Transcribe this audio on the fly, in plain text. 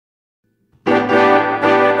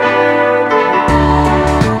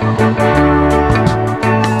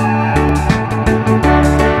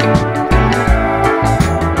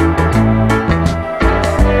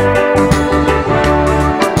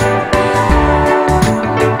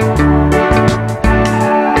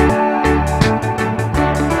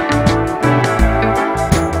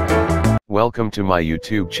Welcome to my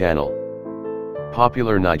YouTube channel.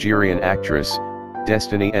 Popular Nigerian actress,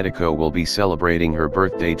 Destiny Etiko will be celebrating her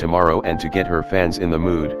birthday tomorrow, and to get her fans in the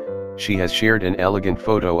mood, she has shared an elegant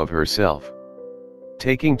photo of herself.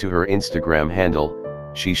 Taking to her Instagram handle,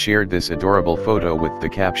 she shared this adorable photo with the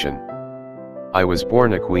caption, "I was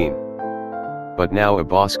born a queen, but now a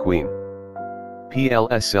boss queen.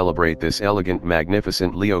 PLS celebrate this elegant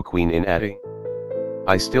magnificent Leo queen in Ati.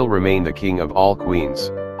 I still remain the king of all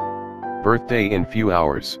queens. Birthday in few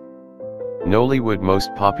hours." Nollywood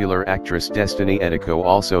most popular actress Destiny Etiko,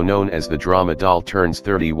 also known as the drama doll, turns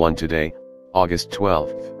 31 today, August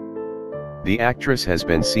 12th. The actress has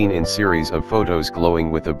been seen in series of photos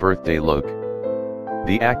glowing with a birthday look.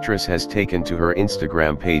 The actress has taken to her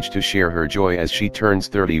Instagram page to share her joy as she turns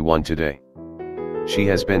 31 today. She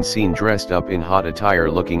has been seen dressed up in hot attire,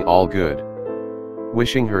 looking all good.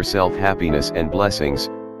 Wishing herself happiness and blessings,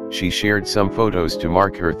 she shared some photos to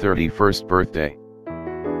mark her 31st birthday.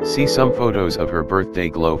 See some photos of her birthday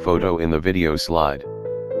glow photo in the video slide.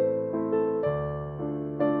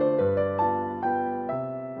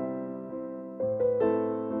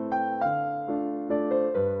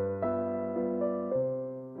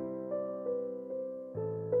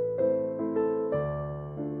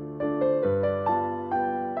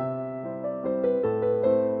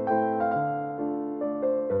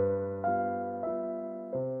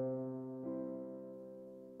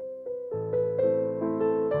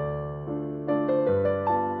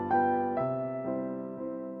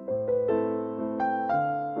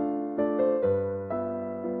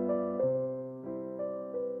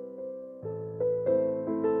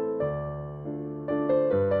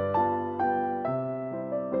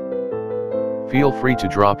 Feel free to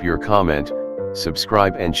drop your comment,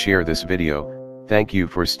 subscribe and share this video. Thank you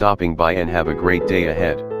for stopping by and have a great day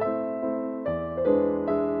ahead.